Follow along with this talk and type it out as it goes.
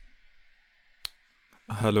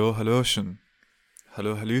Hallo, Hallöchen.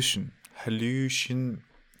 Hallo, Hallöchen. Hallöchen.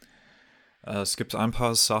 Es gibt ein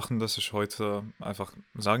paar Sachen, dass ich heute einfach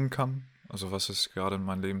sagen kann. Also was es gerade in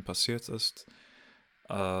meinem Leben passiert ist.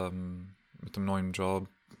 Mit dem neuen Job,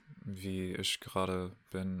 wie ich gerade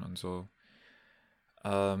bin und so.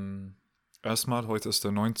 Ähm, Erstmal, heute ist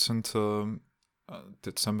der 19.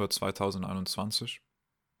 Dezember 2021.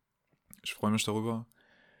 Ich freue mich darüber.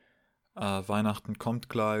 Weihnachten kommt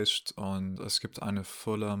gleich und es gibt eine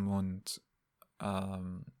Fuller Mond.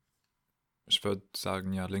 Ähm, Ich würde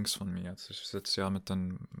sagen, ja, links von mir jetzt. Ich sitze ja mit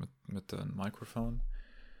dem Mikrofon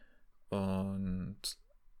und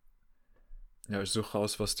ja, ich suche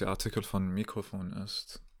raus, was der Artikel von Mikrofon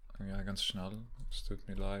ist. Ja, ganz schnell. Es tut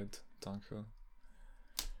mir leid. Danke.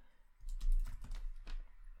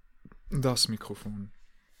 Das Mikrofon.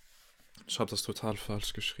 Ich habe das total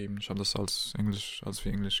falsch geschrieben. Ich habe das als wie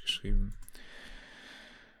Englisch geschrieben.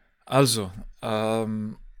 Also,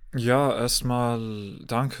 ja, erstmal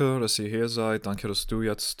danke, dass ihr hier seid. Danke, dass du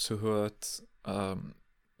jetzt zuhörst.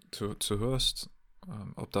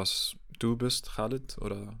 Ob das du bist, Khalid,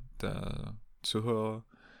 oder der Zuhörer,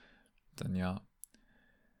 dann ja.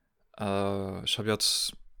 Ich habe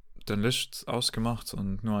jetzt den Licht ausgemacht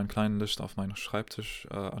und nur ein kleines Licht auf meinem Schreibtisch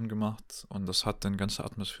angemacht und das hat die ganze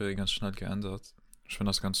Atmosphäre ganz schnell geändert. Ich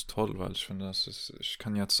finde das ganz toll, weil ich finde, ich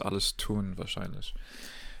kann jetzt alles tun, wahrscheinlich,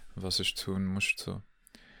 was ich tun möchte.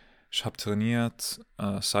 Ich habe trainiert,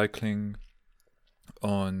 Cycling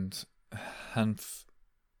und Hanf,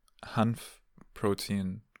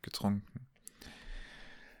 Hanfprotein getrunken.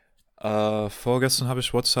 Vorgestern habe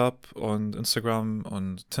ich WhatsApp und Instagram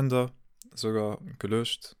und Tinder sogar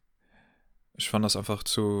gelöscht. Ich fand das einfach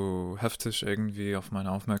zu heftig irgendwie auf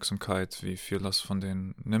meine Aufmerksamkeit, wie viel das von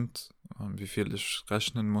denen nimmt, wie viel ich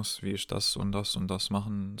rechnen muss, wie ich das und das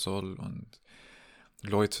machen soll und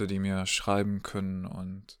Leute, die mir schreiben können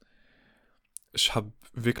und ich habe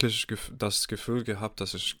wirklich das Gefühl gehabt,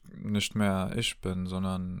 dass ich nicht mehr ich bin,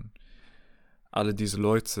 sondern alle diese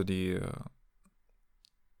Leute, die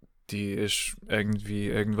ich irgendwie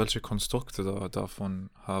irgendwelche Konstrukte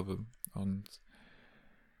davon habe. Und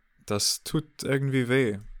das tut irgendwie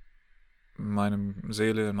weh. In meinem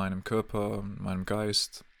Seele, in meinem Körper, in meinem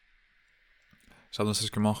Geist. Ich habe das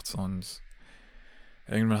nicht gemacht und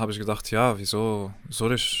irgendwann habe ich gedacht, ja, wieso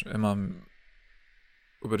soll ich immer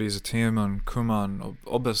über diese Themen kümmern,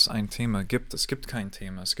 ob es ein Thema gibt. Es gibt kein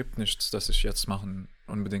Thema. Es gibt nichts, das ich jetzt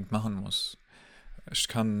unbedingt machen muss. Ich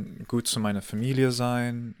kann gut zu meiner Familie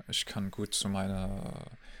sein, ich kann gut in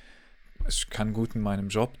meinem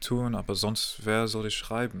Job tun, aber sonst, wer soll ich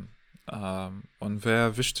schreiben? Und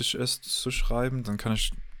wer wichtig ist zu schreiben, dann kann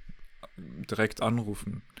ich direkt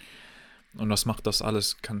anrufen. Und das macht das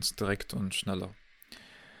alles ganz direkt und schneller.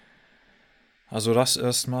 Also das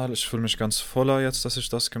erstmal, ich fühle mich ganz voller jetzt, dass ich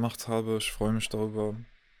das gemacht habe. Ich freue mich darüber.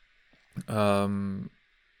 Ähm,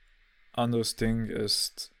 Anderes Ding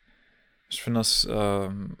ist, ich finde das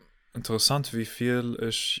interessant, wie viel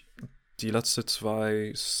ich die letzten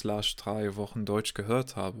 2/3 Wochen Deutsch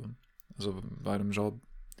gehört habe. Also bei dem Job.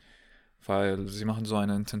 Weil sie machen so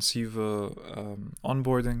eine intensive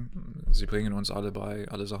Onboarding. Sie bringen uns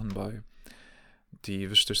alle Sachen bei, die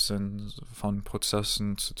wichtig sind, von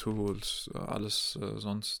Prozessen zu Tools, alles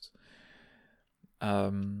sonst.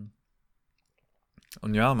 Ähm,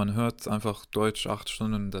 und ja, man hört einfach Deutsch 8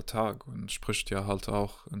 Stunden der Tag und spricht ja halt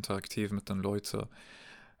auch interaktiv mit den Leuten.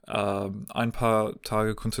 Ein paar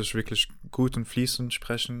Tage konnte ich wirklich gut und fließend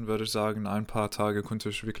sprechen, würde ich sagen. Ein paar Tage konnte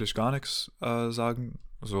ich wirklich gar nichts sagen.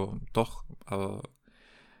 Also doch, aber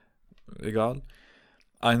egal.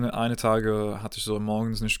 Eine Tage hatte ich so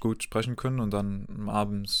morgens nicht gut sprechen können und dann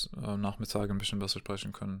abends, Nachmittag ein bisschen besser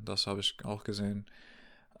sprechen können. Das habe ich auch gesehen.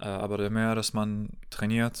 Aber je mehr, dass man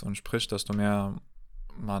trainiert und spricht, desto mehr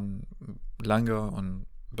man länger und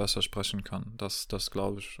besser sprechen kann. Das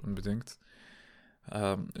glaube ich unbedingt.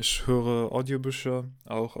 Ich höre Audiobücher,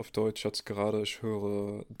 auch auf Deutsch jetzt gerade. Ich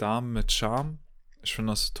höre Damen mit Charme. Ich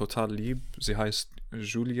finde das total lieb. Sie heißt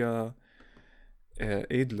Julia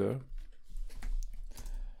Edler.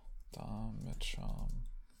 Damen mit Charme.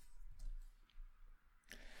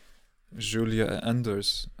 Julia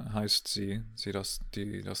Anders heißt die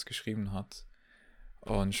das geschrieben hat.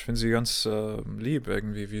 Und ich finde sie ganz lieb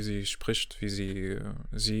irgendwie, wie sie spricht, sie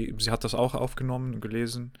hat das auch aufgenommen,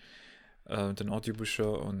 gelesen, den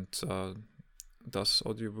Audiobücher und das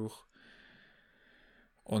Audiobuch.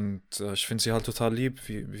 Und ich finde sie halt total lieb,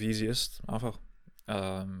 wie sie ist, einfach.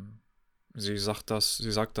 Ähm, sie sagt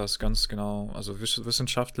das ganz genau, also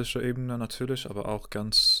wissenschaftliche Ebene natürlich, aber auch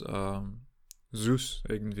ganz süß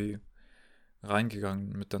irgendwie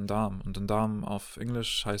reingegangen mit den Darm. Und den Darm auf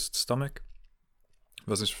Englisch heißt Stomach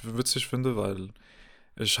Was ich witzig finde, weil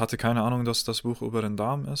ich hatte keine Ahnung, dass das Buch über den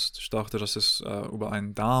Darm ist. Ich dachte, das ist über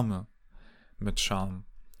eine Dame mit Charme.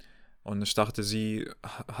 Und ich dachte, sie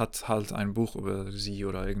hat halt ein Buch über sie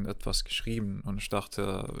oder irgendetwas geschrieben. Und ich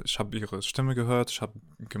dachte, ich habe ihre Stimme gehört, ich habe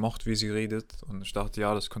gemocht, wie sie redet. Und ich dachte,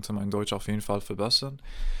 ja, das könnte mein Deutsch auf jeden Fall verbessern.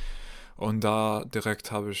 Und da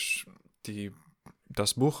direkt habe ich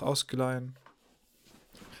das Buch ausgeliehen.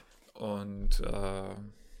 Und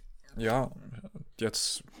ja,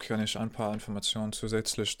 jetzt kann ich ein paar Informationen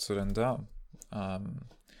zusätzlich zu den Darm. Ähm,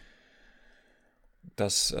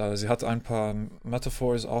 sie hat ein paar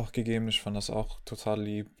Metaphors auch gegeben. Ich fand das auch total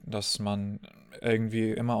lieb, dass man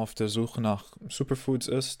irgendwie immer auf der Suche nach Superfoods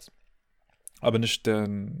ist, aber nicht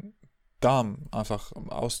den Darm einfach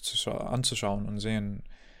anzuschauen und sehen,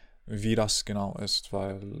 wie das genau ist,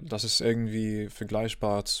 weil das ist irgendwie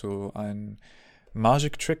vergleichbar zu einem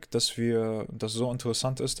Magic Trick, das so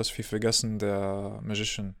interessant ist, dass wir vergessen der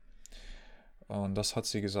Magician. Und das hat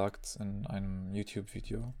sie gesagt in einem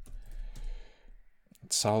YouTube-Video.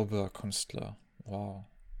 Zauberkünstler. Wow.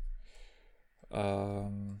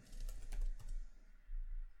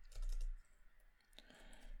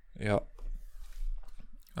 Ja,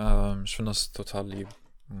 ich finde das total lieb,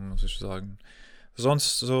 muss ich sagen.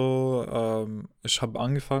 Sonst so, ich habe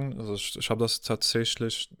angefangen, also ich habe das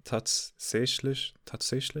tatsächlich,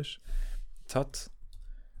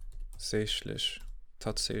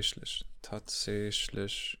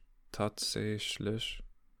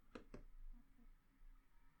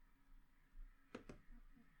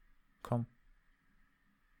 komm,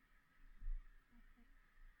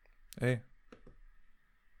 ey,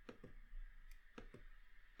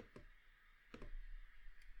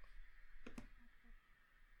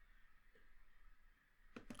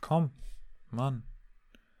 komm, Mann,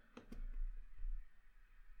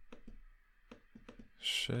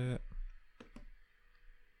 shit,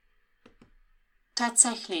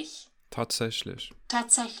 Tatsächlich. tatsächlich,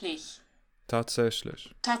 Tatsächlich.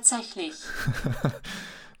 tatsächlich, Tatsächlich.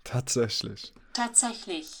 tatsächlich,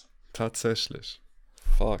 Tatsächlich. tatsächlich,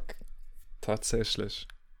 fuck, tatsächlich,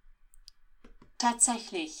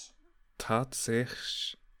 Tatsächlich.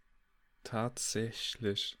 tatsächlich,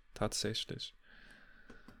 tatsächlich, tatsächlich,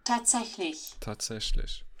 Tatsächlich.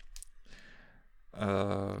 tatsächlich.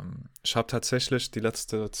 Ich habe tatsächlich die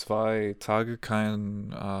letzten 2 Tage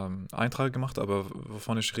keinen Eintrag gemacht, aber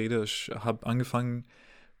wovon ich rede, ich habe angefangen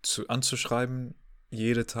anzuschreiben,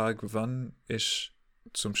 jeden Tag, wann ich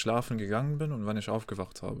zum Schlafen gegangen bin und wann ich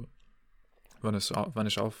aufgewacht habe. Wann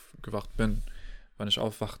ich aufgewacht bin, wann ich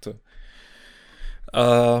aufwachte.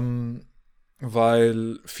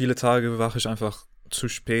 Weil viele Tage wache ich einfach zu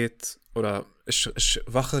spät oder ich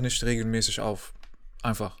wache nicht regelmäßig auf.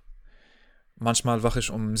 Einfach. Manchmal wache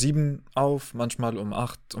ich um 7 auf, manchmal um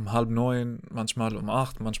 8, um halb 9, manchmal um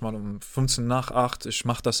 8, manchmal um 15 nach 8. Ich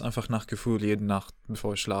mache das einfach nach Gefühl jede Nacht,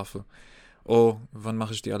 bevor ich schlafe. Oh, wann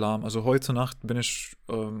mache ich die Alarm? Also heute Nacht bin ich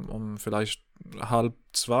um vielleicht halb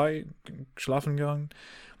 2 schlafen gegangen.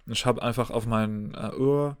 Ich habe einfach auf mein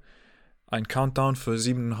Uhr einen Countdown für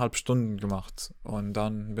 7,5 Stunden gemacht. Und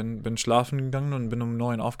dann bin schlafen gegangen und bin um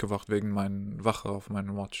 9 aufgewacht wegen meinem Wache auf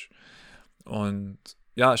meinem Watch. Und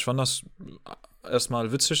ja, ich fand das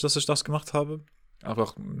erstmal witzig, dass ich das gemacht habe.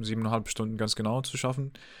 Einfach 7,5 Stunden ganz genau zu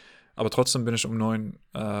schaffen. Aber trotzdem bin ich um 9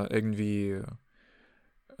 irgendwie,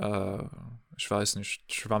 äh, ich weiß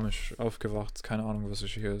nicht, schwammig aufgewacht. Keine Ahnung, was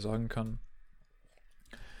ich hier sagen kann.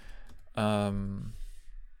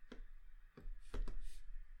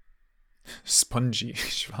 Spongy,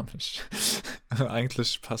 schwammig.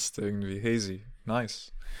 Eigentlich passt irgendwie hazy.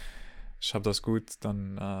 Nice. Ich habe das gut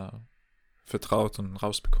dann vertraut und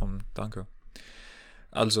rausbekommen. Danke.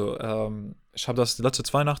 Also, ich habe das die letzte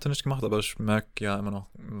 2 Nächte nicht gemacht, aber ich merke ja immer noch,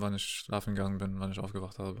 wann ich schlafen gegangen bin, wann ich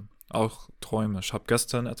aufgewacht habe. Auch Träume. Ich habe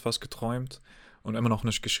gestern etwas geträumt und immer noch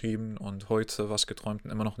nicht geschrieben und heute was geträumt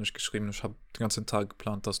und immer noch nicht geschrieben. Ich habe den ganzen Tag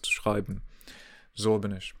geplant, das zu schreiben. So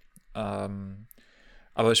bin ich.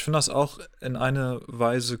 Aber ich finde das auch in einer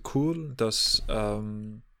Weise cool, dass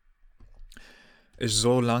ich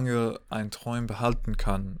so lange einen Traum behalten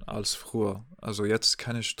kann als früher. Also jetzt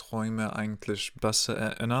kann ich Träume eigentlich besser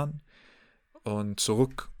erinnern und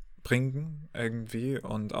zurückbringen irgendwie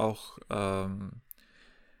und auch,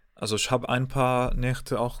 also ich habe ein paar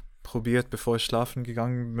Nächte auch probiert, bevor ich schlafen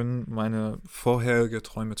gegangen bin, meine vorherige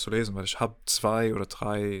Träume zu lesen, weil ich habe 2 oder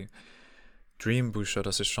 3 Dreambücher,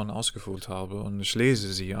 das ich schon ausgefüllt habe und ich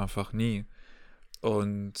lese sie einfach nie.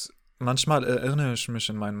 Und manchmal erinnere ich mich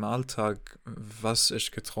in meinem Alltag, was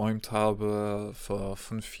ich geträumt habe vor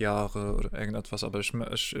 5 Jahren oder irgendetwas, aber ich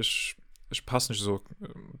passe nicht so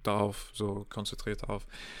darauf, so konzentriert auf.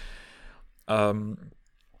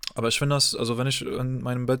 Aber ich finde das, also wenn ich in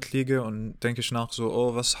meinem Bett liege und denke ich nach so,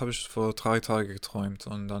 oh, was habe ich vor 3 Tagen geträumt?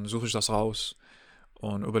 Und dann suche ich das raus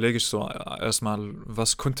und überlege ich so erstmal,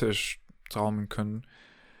 was könnte ich träumen können?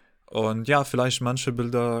 Und ja, vielleicht manche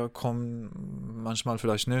Bilder kommen, manchmal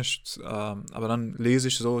vielleicht nicht. Aber dann lese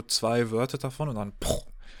ich so 2 Wörter davon und dann,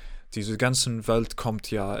 diese ganze Welt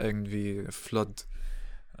kommt ja irgendwie Flooding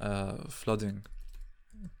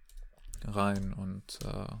rein und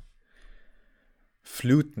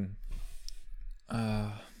Fluten. Äh,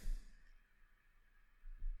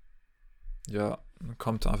 ja,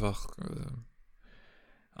 kommt einfach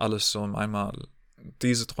alles so einmal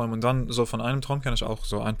diese Träume und dann so von einem Traum kann ich auch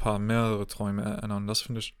so mehrere Träume erinnern. Das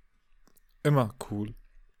finde ich immer cool,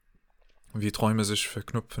 wie Träume sich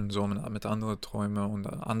verknüpfen so mit anderen Träumen und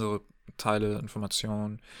andere Teile,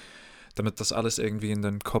 Informationen, damit das alles irgendwie in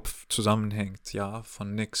den Kopf zusammenhängt, ja,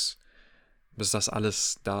 von nix, bis das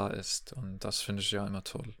alles da ist und das finde ich ja immer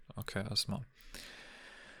toll. Okay, erstmal.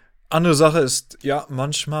 Andere Sache ist, ja,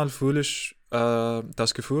 manchmal fühle ich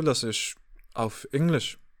das Gefühl, dass ich auf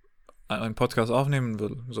Englisch einen Podcast aufnehmen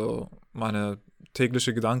will. So, meine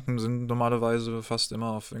täglichen Gedanken sind normalerweise fast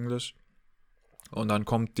immer auf Englisch. Und dann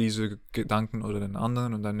kommt diese Gedanken oder den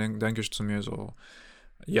anderen und dann denke ich zu mir so,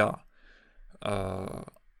 ja, äh,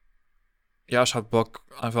 ja, ich habe Bock,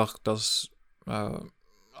 einfach das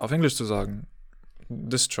auf Englisch zu sagen.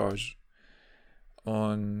 Discharge.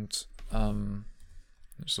 Und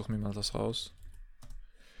ich suche mir mal das raus.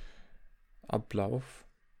 Ablauf.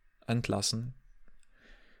 Entlassen.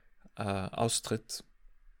 Austritt.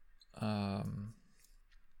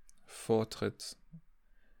 Vortritt.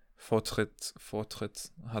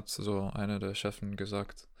 Vortritt, hat so einer der Chefen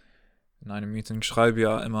gesagt in einem Meeting. Ich schreibe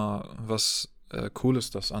ja immer was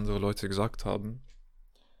Cooles, das andere Leute gesagt haben.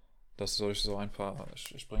 Das soll ich so ein paar.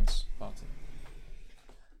 Ich bring's. Warte.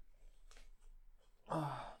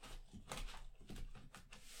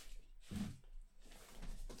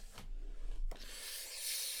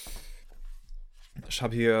 Ich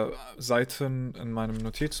habe hier Seiten in meinem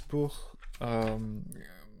Notizbuch,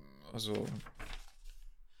 also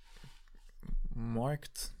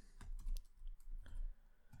markt,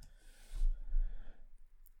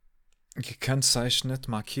 gekennzeichnet,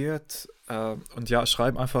 markiert und ja,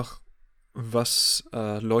 schreibe einfach, was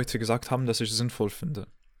Leute gesagt haben, dass ich sinnvoll finde,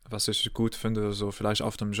 was ich gut finde, so vielleicht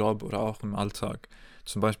auf dem Job oder auch im Alltag.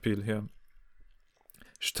 Zum Beispiel hier,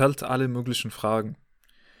 stellt alle möglichen Fragen.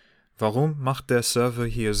 Warum macht der Server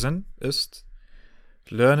hier Sinn? Ist,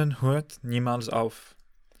 Lernen hört niemals auf.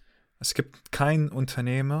 Es gibt keinen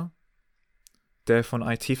Unternehmer, der von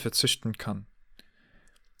IT verzichten kann.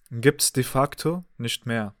 Gibt's de facto nicht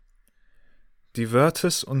mehr. Die Wörter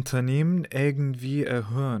des Unternehmen irgendwie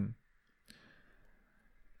erhöhen.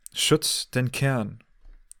 Schützt den Kern.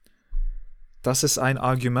 Das ist ein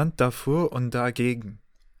Argument dafür und dagegen.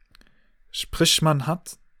 Sprich, man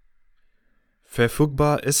hat,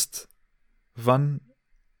 verfügbar ist, wann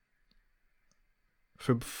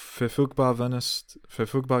verfügbar, wenn es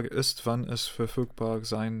verfügbar ist, wann es verfügbar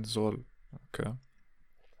sein soll. Okay.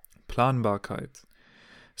 Planbarkeit.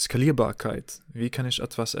 Skalierbarkeit. Wie kann ich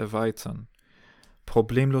etwas erweitern?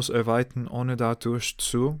 Problemlos erweitern, ohne dadurch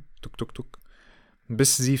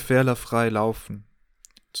bis sie fehlerfrei laufen.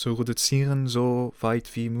 Zu reduzieren, so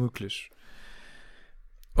weit wie möglich.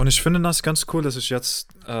 Und ich finde das ganz cool, dass ich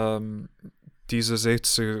jetzt diese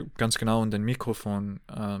Sätze ganz genau in den Mikrofon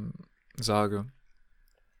sage.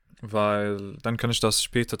 Weil dann kann ich das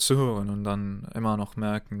später zuhören und dann immer noch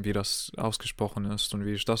merken, wie das ausgesprochen ist und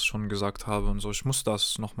wie ich das schon gesagt habe und so. Ich muss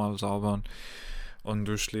das nochmal saubern und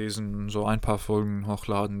durchlesen, so ein paar Folgen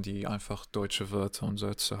hochladen, die einfach deutsche Wörter und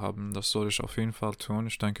Sätze haben. Das soll ich auf jeden Fall tun.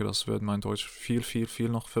 Ich denke, das wird mein Deutsch viel, viel, viel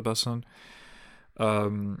noch verbessern.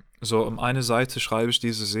 So, um eine Seite schreibe ich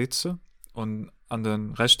diese Sätze und an der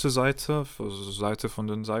rechten Seite, also Seite von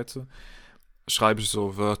der Seite, schreibe ich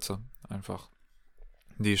so Wörter einfach,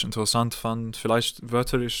 die ich interessant fand. Vielleicht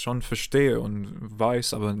Wörter, die ich schon verstehe und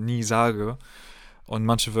weiß, aber nie sage. Und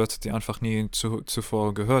manche Wörter, die einfach nie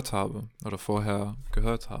zuvor gehört habe oder vorher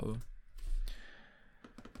gehört habe.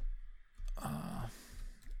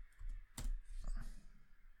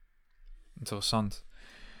 Interessant.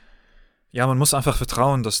 Ja, man muss einfach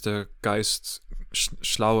vertrauen, dass der Geist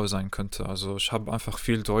schlauer sein könnte. Also ich habe einfach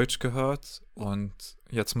viel Deutsch gehört und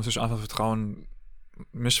jetzt muss ich einfach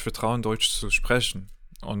mich vertrauen, Deutsch zu sprechen.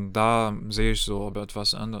 Und da sehe ich so, ob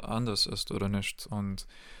etwas anders ist oder nicht. Und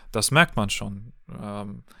das merkt man schon.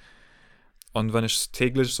 Und wenn ich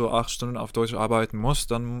täglich so 8 Stunden auf Deutsch arbeiten muss,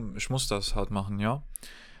 dann ich muss das halt machen, ja.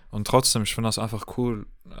 Und trotzdem, ich finde das einfach cool,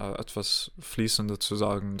 etwas fließender zu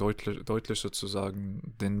sagen, deutlicher zu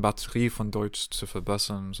sagen, den Batterie von Deutsch zu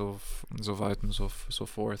verbessern, so weit und so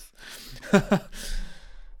forth.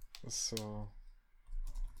 So.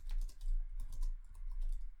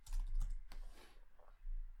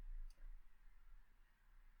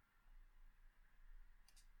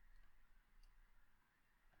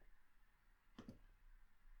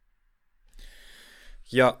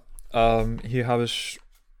 Ja, hier habe ich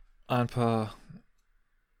ein paar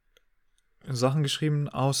Sachen geschrieben.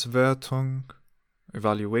 Auswertung,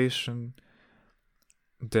 Evaluation,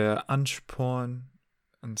 der Ansporn,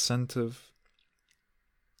 Incentive,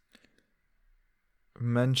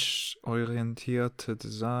 menschorientierte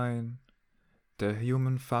Design, der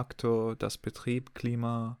Human Faktor, das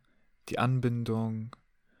Betriebsklima, die Anbindung,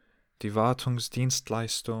 die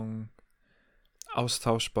Wartungsdienstleistung,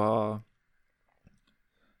 austauschbar,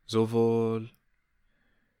 sowohl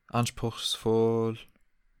anspruchsvoll.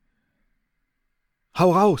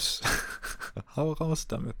 Hau raus! Hau raus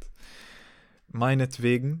damit.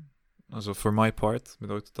 Meinetwegen, also for my part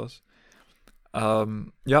bedeutet das.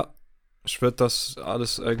 Ja, ich werde das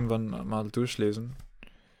alles irgendwann mal durchlesen.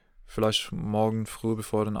 Vielleicht morgen früh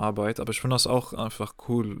bevor der Arbeit. Aber ich finde das auch einfach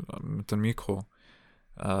cool mit dem Mikro.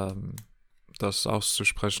 Das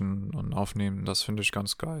auszusprechen und aufnehmen, das finde ich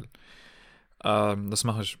ganz geil. Das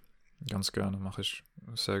mache ich ganz gerne, mache ich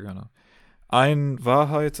sehr gerne. Ein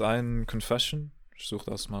Wahrheit, ein Confession. Ich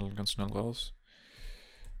suche das mal ganz schnell raus.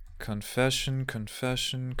 Confession.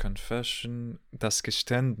 Das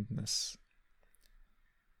Geständnis.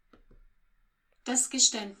 Das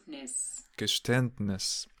Geständnis.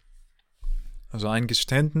 Geständnis. Also ein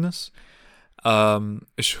Geständnis.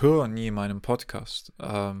 Ich höre nie meinen Podcast.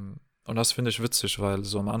 Und das finde ich witzig, weil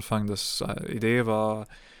so am Anfang das Idee war,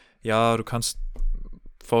 ja, du kannst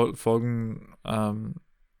Folgen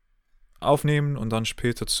aufnehmen und dann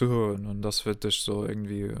später zuhören. Und das wird dich so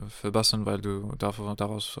irgendwie verbessern, weil du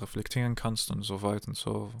daraus reflektieren kannst und so weiter und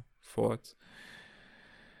so fort.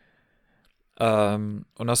 Und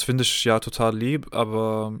das finde ich ja total lieb,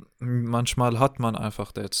 aber manchmal hat man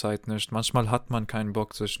einfach der Zeit nicht. Manchmal hat man keinen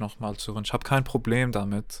Bock, sich nochmal zu hören. Ich habe kein Problem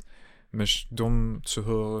damit, mich dumm zu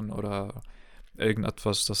hören oder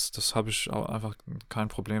irgendetwas. Das habe ich auch einfach kein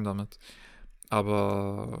Problem damit.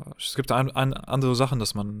 Aber es gibt andere Sachen,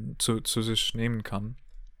 dass man zu sich nehmen kann.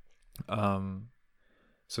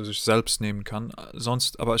 Zu sich selbst nehmen kann.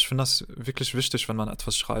 Aber ich finde das wirklich wichtig, wenn man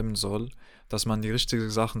etwas schreiben soll, dass man die richtigen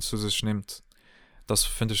Sachen zu sich nimmt. Das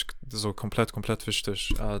finde ich so komplett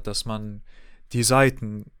wichtig, dass man die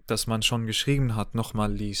Seiten, dass man schon geschrieben hat,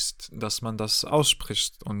 nochmal liest, dass man das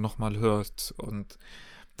ausspricht und nochmal hört und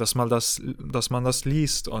dass man das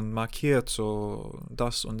liest und markiert, so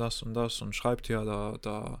das und das und das und schreibt ja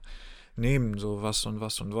da neben so was und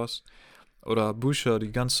was und was. Oder Bücher,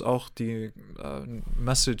 die ganz auch die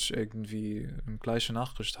Message irgendwie eine gleiche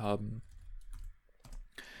Nachricht haben.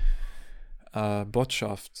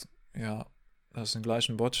 Botschaft, ja, das eine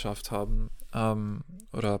gleiche Botschaft haben.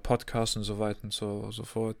 Oder Podcast und so weiter und so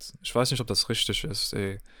fort. Ich weiß nicht, ob das richtig ist,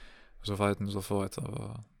 so weiter und so fort,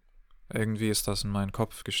 aber irgendwie ist das in meinen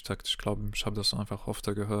Kopf gesteckt. Ich glaube, ich habe das einfach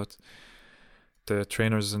öfter gehört. Die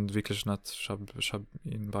Trainer sind wirklich nett. Ich hab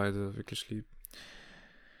ihn beide wirklich lieb.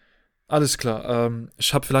 Alles klar.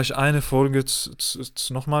 Ich habe vielleicht eine Folge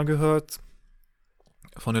nochmal gehört.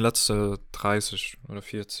 Von den letzten 30 oder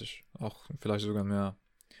 40. Auch vielleicht sogar mehr.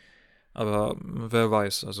 Aber wer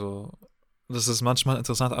weiß. Also, das ist manchmal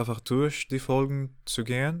interessant, einfach durch die Folgen zu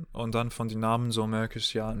gehen. Und dann von den Namen so merke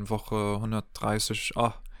ich, ja, in Woche 130,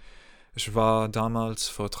 ich war damals,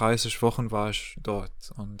 vor 30 Wochen war ich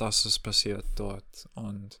dort und das ist passiert dort.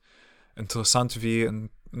 Und interessant, wie in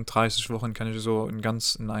 30 Wochen kann ich so in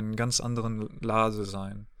einem ganz anderen Lade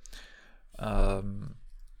sein.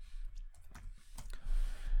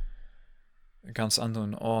 Ganz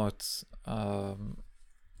anderen Ort. Ja,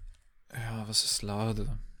 was ist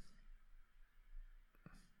Lade?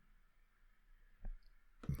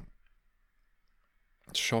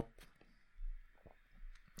 Shop.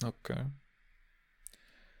 Okay.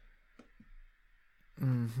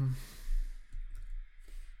 Mhm.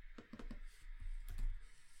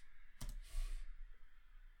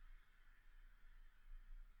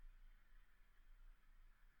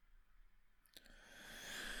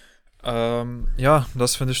 Ja,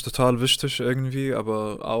 das finde ich total wichtig irgendwie,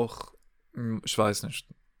 aber auch, ich weiß nicht.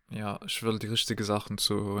 Ja, ich will die richtigen Sachen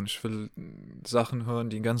zuhören. Ich will Sachen hören,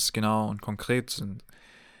 die ganz genau und konkret sind.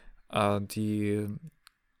 Die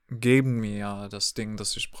geben mir ja das Ding,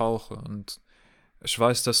 das ich brauche. Und ich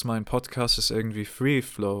weiß, dass mein Podcast ist irgendwie Free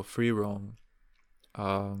Flow, Free Roam.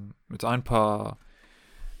 Mit ein paar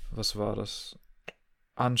was war das?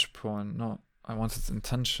 Ansporn, no, I wanted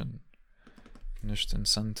intention, nicht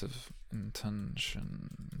incentive, intention,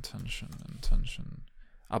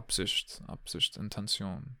 Absicht,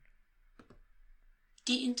 Intention.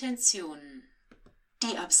 Die Intention.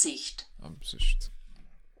 Die Absicht.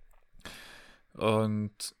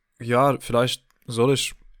 Und ja, vielleicht soll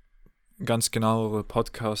ich ganz genauere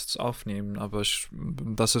Podcasts aufnehmen, aber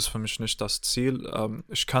das ist für mich nicht das Ziel.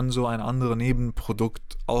 Ich kann so ein anderes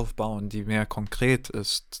Nebenprodukt aufbauen, die mehr konkret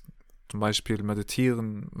ist. Zum Beispiel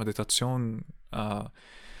Meditation,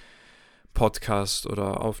 Podcast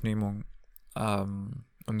oder Aufnehmung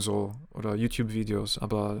und so oder YouTube-Videos.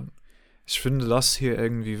 Aber ich finde das hier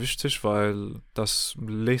irgendwie wichtig, weil das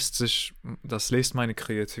lässt meine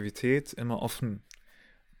Kreativität immer offen.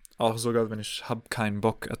 Auch sogar wenn ich habe keinen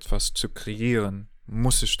Bock, etwas zu kreieren,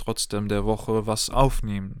 muss ich trotzdem der Woche was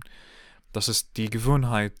aufnehmen. Das ist die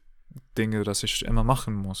Gewohnheit, Dinge, dass ich immer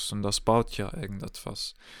machen muss. Und das baut ja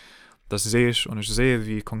irgendetwas. Das sehe ich und ich sehe,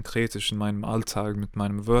 wie konkret ich in meinem Alltag mit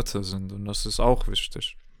meinen Wörtern sind. Und das ist auch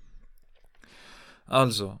wichtig.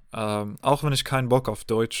 Also, auch wenn ich keinen Bock auf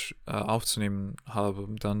Deutsch aufzunehmen habe,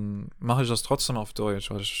 dann mache ich das trotzdem auf Deutsch,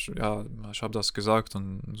 weil ich habe das gesagt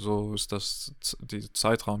und so ist das die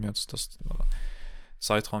Zeitraum jetzt,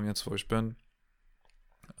 wo ich bin.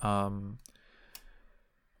 Und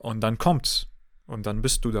dann kommt's. Und dann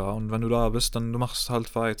bist du da. Und wenn du da bist, dann du machst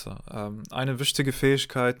halt weiter. Eine wichtige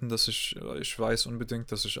Fähigkeit, dass ich weiß unbedingt,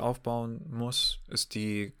 dass ich aufbauen muss, ist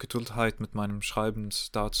die Geduldheit mit meinem Schreiben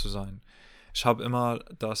da zu sein. Ich habe immer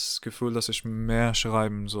das Gefühl, dass ich mehr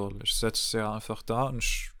schreiben soll. Ich setze ja einfach da und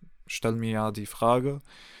stelle mir ja die Frage,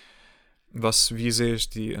 wie sehe ich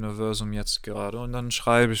die Universum jetzt gerade? Und dann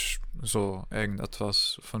schreibe ich so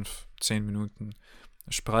irgendetwas, 5-10 Minuten.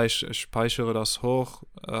 Ich speichere das hoch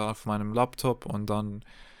auf meinem Laptop und dann,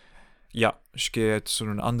 ich gehe zu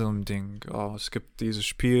einem anderen Ding. Es gibt dieses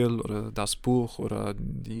Spiel oder das Buch oder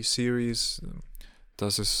die Series,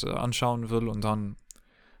 das ich anschauen will und dann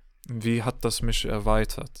wie hat das mich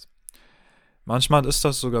erweitert? Manchmal ist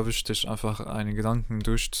das sogar wichtig, einfach einen Gedanken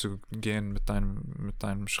durchzugehen mit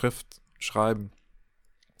deinem Schreiben.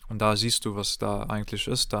 Und da siehst du, was da eigentlich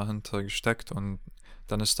ist, dahinter gesteckt. Und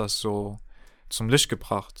dann ist das so zum Licht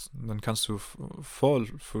gebracht. Und dann kannst du voll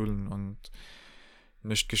fühlen und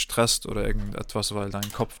nicht gestresst oder irgendetwas, weil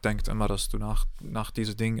dein Kopf denkt immer, dass du nach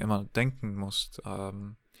diese Dinge immer denken musst.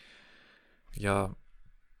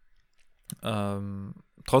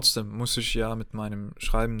 Trotzdem muss ich ja mit meinem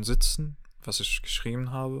Schreiben sitzen, was ich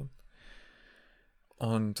geschrieben habe,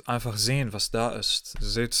 und einfach sehen, was da ist.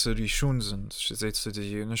 Sätze, die schön sind, Sätze,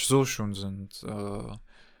 die nicht so schön sind.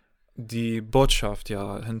 Die Botschaft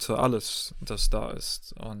ja hinter alles, das da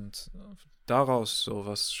ist. Und daraus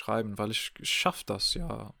sowas schreiben, weil ich schaffe das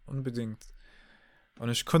ja unbedingt. Und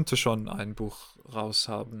ich könnte schon ein Buch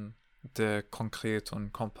raushaben, der konkret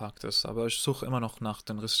und kompakt ist. Aber ich suche immer noch nach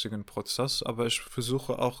dem richtigen Prozess. Aber ich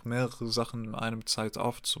versuche auch mehrere Sachen in einem Zeit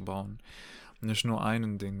aufzubauen. Nicht nur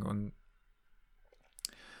einen Ding. Und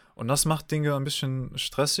das macht Dinge ein bisschen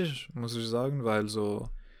stressig, muss ich sagen, weil so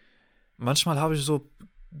manchmal habe ich so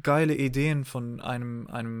geile Ideen von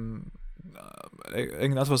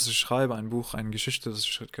irgendetwas, was ich schreibe, ein Buch, eine Geschichte, das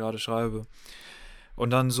ich gerade schreibe.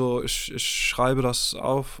 Und dann so, ich schreibe das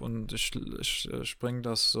auf und ich bringe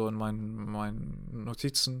das so in meinen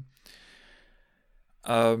Notizen.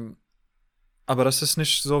 Aber das ist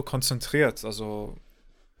nicht so konzentriert. Also,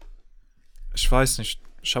 ich weiß nicht.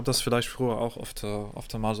 Ich habe das vielleicht früher auch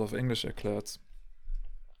öfter mal so auf Englisch erklärt.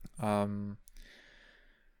 Aber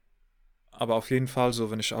auf jeden Fall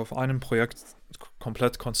so, wenn ich auf einem Projekt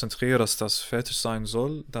komplett konzentriere, dass das fertig sein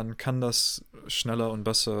soll, dann kann das schneller und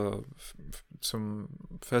besser zum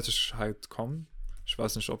Fertigkeit kommen. Ich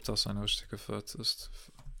weiß nicht, ob das ein richtiger Wort ist.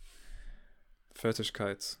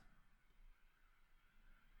 Fertigkeit.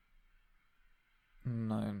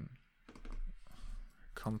 Nein.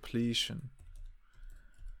 Completion.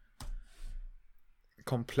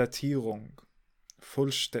 Komplettierung.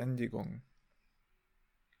 Vollständigung.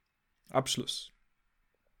 Abschluss.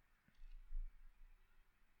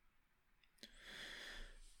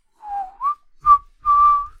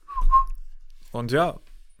 Und ja,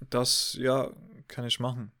 das kann ich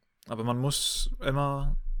machen. Aber man muss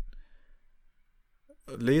immer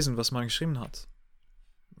lesen, was man geschrieben hat.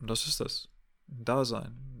 Und das ist das. Da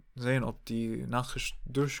sein. Sehen, ob die Nachricht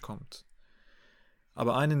durchkommt.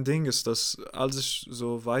 Aber ein Ding ist, dass als ich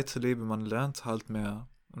so weiterlebe, man lernt halt mehr.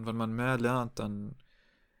 Und wenn man mehr lernt, dann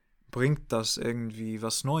bringt das irgendwie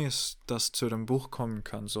was Neues, das zu dem Buch kommen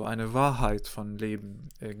kann. So eine Wahrheit von Leben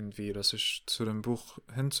irgendwie, dass ich zu dem Buch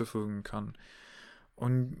hinzufügen kann.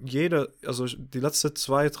 Und also die letzten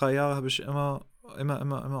 2, 3 Jahre habe ich immer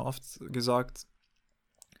oft gesagt,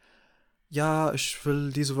 ja, ich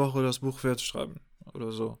will diese Woche das Buch fertig schreiben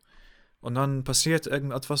oder so. Und dann passiert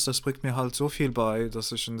irgendetwas, das bringt mir halt so viel bei,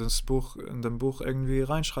 dass ich in dem Buch irgendwie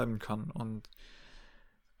reinschreiben kann. Und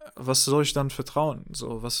was soll ich dann vertrauen?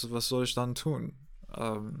 So, was soll ich dann tun?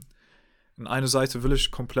 In eine Seite will ich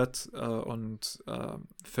komplett und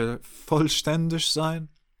vollständig sein.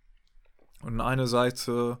 Und in eine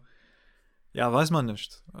Seite, ja, weiß man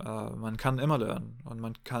nicht. Man kann immer lernen und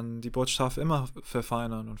man kann die Botschaft immer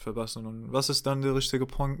verfeinern und verbessern. Und was ist dann der richtige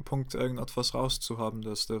Punkt, irgendetwas rauszuhaben,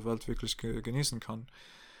 das der Welt wirklich genießen kann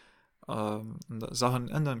und Sachen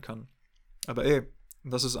ändern kann. Aber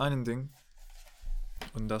das ist ein Ding.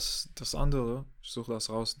 Und das andere, ich suche das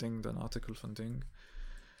raus, Ding, den Artikel von Ding.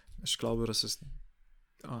 Ich glaube, das ist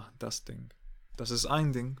das Ding. Das ist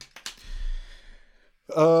ein Ding.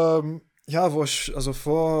 Ja, wo ich also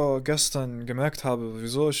vorgestern gemerkt habe,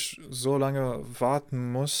 wieso ich so lange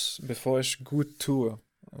warten muss, bevor ich gut tue.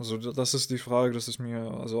 Also das ist die Frage, die ich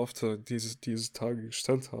mir also oft diese Tage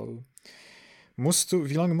gestellt habe.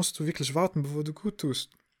 Wie lange musst du wirklich warten, bevor du gut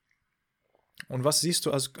tust? Und was siehst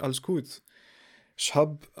du als gut? Ich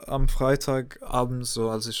habe am Freitagabend,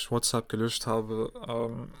 so als ich WhatsApp gelöscht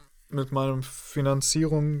habe, mit meiner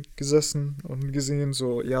Finanzierung gesessen und gesehen,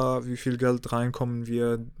 so, ja, wie viel Geld reinkommen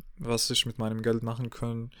wird, was ich mit meinem Geld machen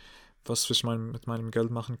kann, was ich mit meinem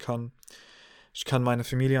Geld machen kann. Ich kann meiner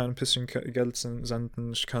Familie ein bisschen Geld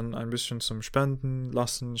senden, ich kann ein bisschen zum Spenden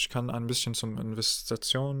lassen, ich kann ein bisschen zum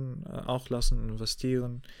Investitionen auch lassen,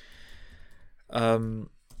 investieren.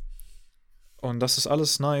 Und das ist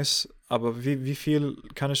alles nice, aber wie viel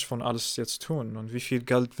kann ich von alles jetzt tun? Und wie viel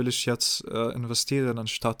Geld will ich jetzt investieren,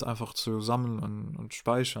 anstatt einfach zu sammeln und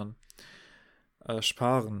speichern,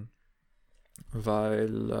 sparen?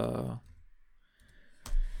 Weil,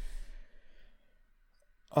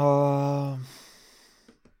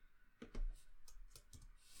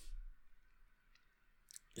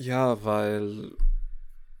 ja, weil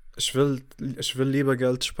ich will lieber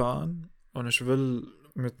Geld sparen und ich will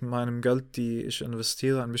mit meinem Geld, die ich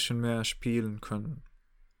investiere, ein bisschen mehr spielen können.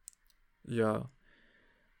 Ja.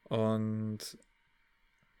 Und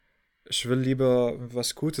ich will lieber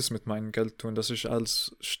was Gutes mit meinem Geld tun, das ich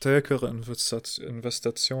als stärkere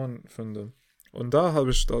Investition finde. Und da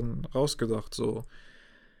habe ich dann rausgedacht, so,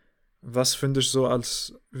 was finde ich so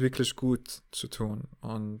als wirklich gut zu tun?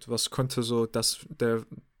 Und was könnte so der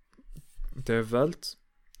Welt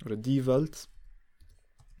oder die Welt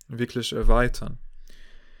wirklich erweitern?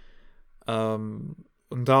 Und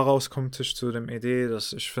daraus kommt ich zu der Idee,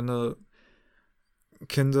 dass ich finde,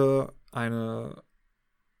 Kinder eine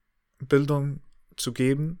Bildung zu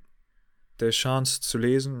geben, der Chance zu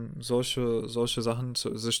lesen, solche Sachen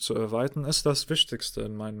sich zu erweitern, ist das Wichtigste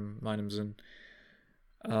in meinem Sinn.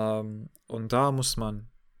 Und da muss man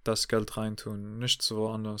das Geld reintun, nicht so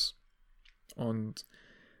woanders. Und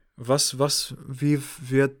wie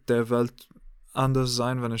wird der Welt anders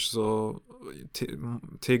sein, wenn ich so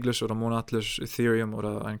täglich oder monatlich Ethereum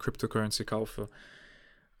oder ein Cryptocurrency kaufe?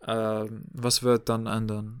 Was wird dann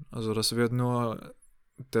ändern? Also das wird nur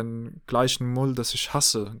den gleichen Müll, das ich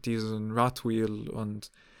hasse, diesen Ratwheel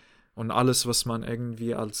und alles, was man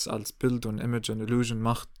irgendwie als Bild und Image und Illusion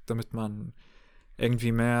macht, damit man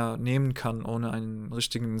irgendwie mehr nehmen kann, ohne einen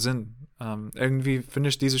richtigen Sinn. Irgendwie finde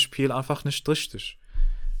ich dieses Spiel einfach nicht richtig.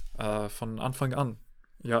 Von Anfang an.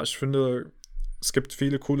 Ja, ich finde, es gibt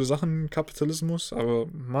viele coole Sachen im Kapitalismus, aber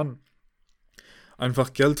Mann,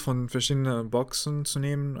 einfach Geld von verschiedenen Boxen zu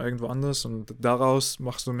nehmen, irgendwo anders und daraus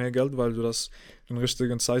machst du mehr Geld, weil du das den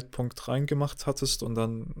richtigen Zeitpunkt reingemacht hattest und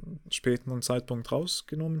dann später einen Zeitpunkt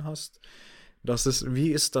rausgenommen hast.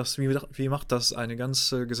 Wie macht das eine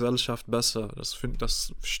ganze Gesellschaft besser? Das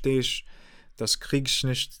verstehe ich, das kriege ich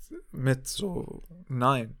nicht mit, so,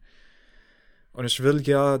 nein. Und ich will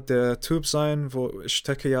ja der Typ sein, wo ich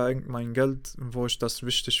stecke ja mein Geld, wo ich das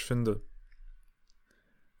wichtig finde.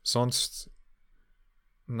 Sonst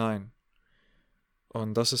nein.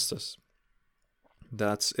 Und das ist es.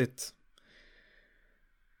 That's it.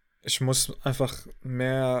 Ich muss einfach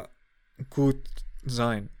mehr gut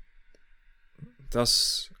sein.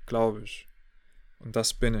 Das glaube ich. Und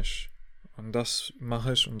das bin ich. Und das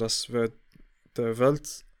mache ich und das wird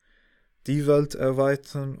die Welt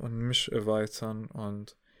erweitern und mich erweitern.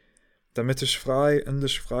 Und damit ich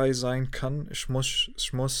endlich frei sein kann, ich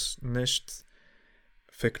muss nicht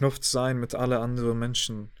verknüpft sein mit allen anderen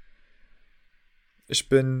Menschen. Ich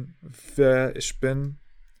bin, wer ich bin.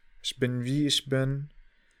 Ich bin, wie ich bin.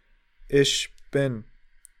 Ich bin.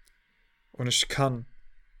 Und ich kann.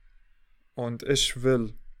 Und ich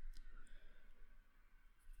will.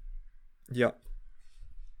 ja,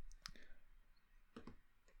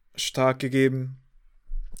 stark gegeben,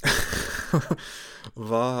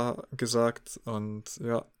 war gesagt und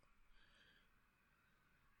ja,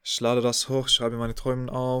 ich lade das hoch, schreibe meine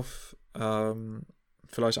Träume auf,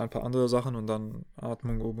 vielleicht ein paar andere Sachen und dann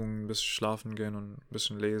Atmung, Übungen, ein bisschen schlafen gehen und ein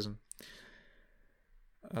bisschen lesen.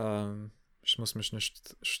 Ich muss mich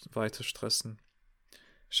nicht weiter stressen.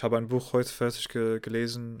 Ich habe ein Buch heute fertig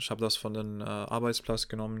gelesen. Ich habe das von den Arbeitsplatz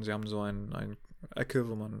genommen. Sie haben so eine Ecke,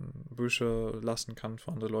 wo man Bücher lassen kann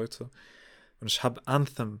für andere Leute. Und ich habe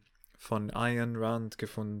Anthem von Ayn Rand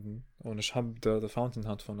gefunden. Und ich habe The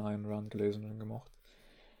Fountainhead von Ayn Rand gelesen und gemocht.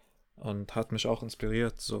 Und hat mich auch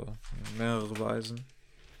inspiriert, so in mehrere Weisen.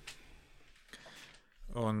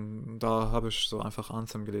 Und da habe ich so einfach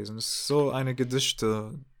Anthem gelesen. Es ist so eine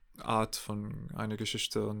Gedichte-Art von einer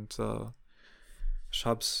Geschichte und ich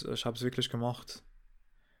hab's wirklich gemocht.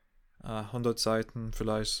 100 Seiten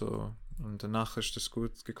vielleicht so und die Nachricht ist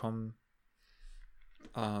gut gekommen.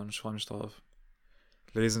 Und ich freue mich drauf.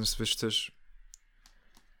 Lesen ist wichtig.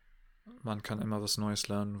 Man kann immer was Neues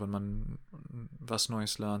lernen. Wenn man was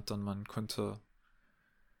Neues lernt, dann man könnte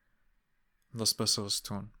was Besseres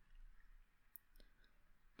tun.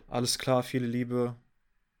 Alles klar, viele Liebe.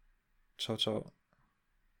 Ciao, ciao.